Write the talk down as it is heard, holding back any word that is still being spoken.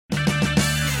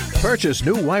Purchase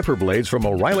new wiper blades from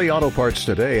O'Reilly Auto Parts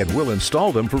today and we'll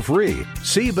install them for free.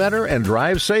 See better and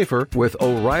drive safer with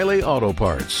O'Reilly Auto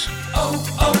Parts.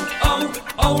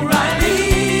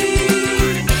 O'Reilly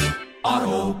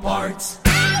Auto Parts.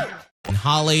 And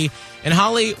Holly,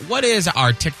 what is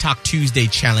our TikTok Tuesday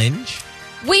challenge?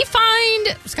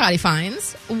 Scotty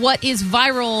finds what is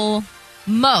viral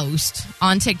most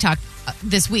on TikTok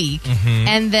this week,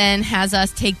 and then has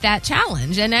us take that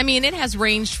challenge. And I mean, it has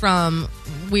ranged from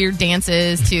weird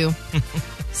dances to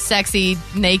sexy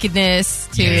nakedness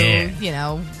to,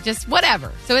 just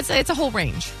whatever. So it's a whole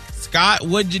range. Scott,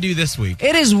 what'd you do this week?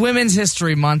 It is Women's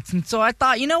History Month, and so I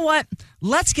thought, you know what?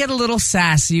 Let's get a little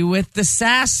sassy with the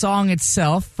sass song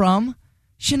itself from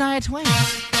Shania Twain.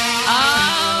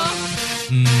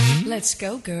 Let's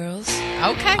go, girls.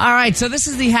 Okay. All right, so this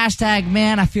is the hashtag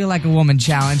Man I Feel Like a Woman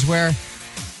challenge, where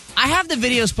I have the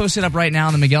videos posted up right now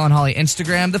on the Miguel and Holly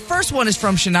Instagram. The first one is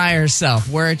from Shania herself,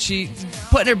 where she's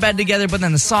putting her bed together, but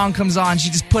then the song comes on. She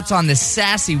just puts on this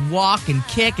sassy walk and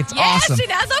kick. It's awesome. Yes, she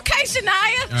does. Okay,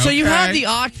 Shania. So you have the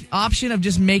option of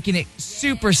just making it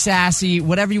super sassy,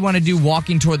 whatever you want to do,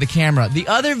 walking toward the camera. The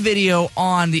other video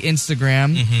on the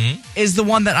Instagram is the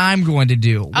one that I'm going to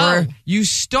do, where you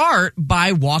start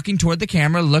by walking toward the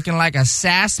camera, looking like a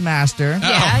sass master.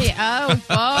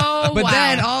 But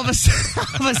then all of a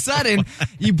sudden,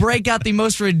 you break out the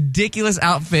most ridiculous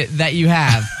outfit that you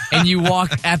have, and you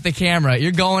walk at the camera.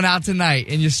 You're going out tonight,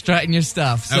 and you're strutting your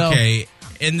stuff. So, okay.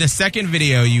 In the second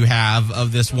video you have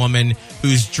of this woman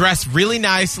who's dressed really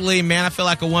nicely, man, I feel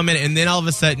like a woman, and then all of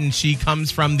a sudden she comes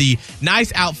from the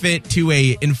nice outfit to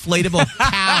a inflatable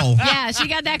cow. Yeah, she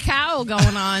got that cowl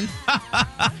going on.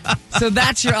 So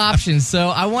that's your option. So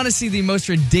I want to see the most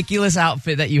ridiculous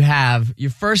outfit that you have.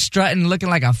 You're first strutting, looking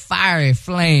like a fiery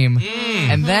flame.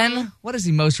 And then, what is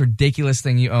the most ridiculous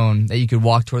thing you own that you could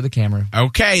walk toward the camera?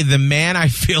 Okay, the Man I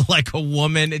Feel Like a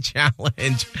Woman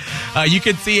challenge. You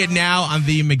can see it now on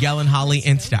the Miguel and Holly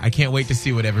Insta. I can't wait to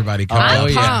see what everybody comes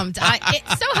I'm up. pumped.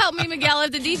 So help me, Miguel,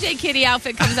 if the DJ Kitty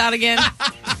outfit comes out again,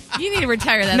 you need to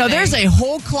retire that thing. There's a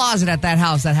whole closet at that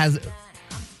house that has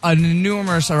a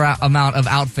numerous amount of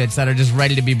outfits that are just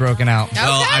ready to be broken out.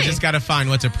 Well, I just got to find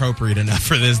what's appropriate enough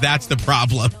for this. That's the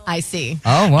problem. I see.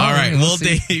 Oh, well. All right, we'll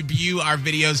see. debut our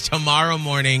videos tomorrow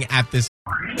morning at this.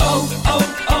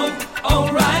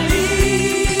 O'Reilly.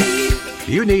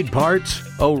 You need parts?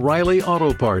 O'Reilly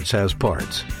Auto Parts has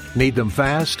parts. Need them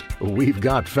fast? We've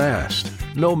got fast.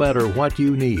 No matter what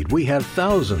you need, we have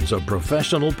thousands of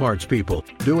professional parts people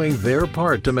doing their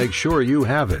part to make sure you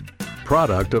have it.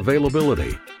 Product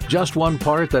availability. Just one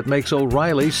part that makes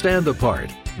O'Reilly stand apart.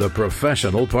 The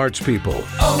professional parts people.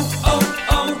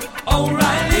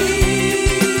 O'Reilly.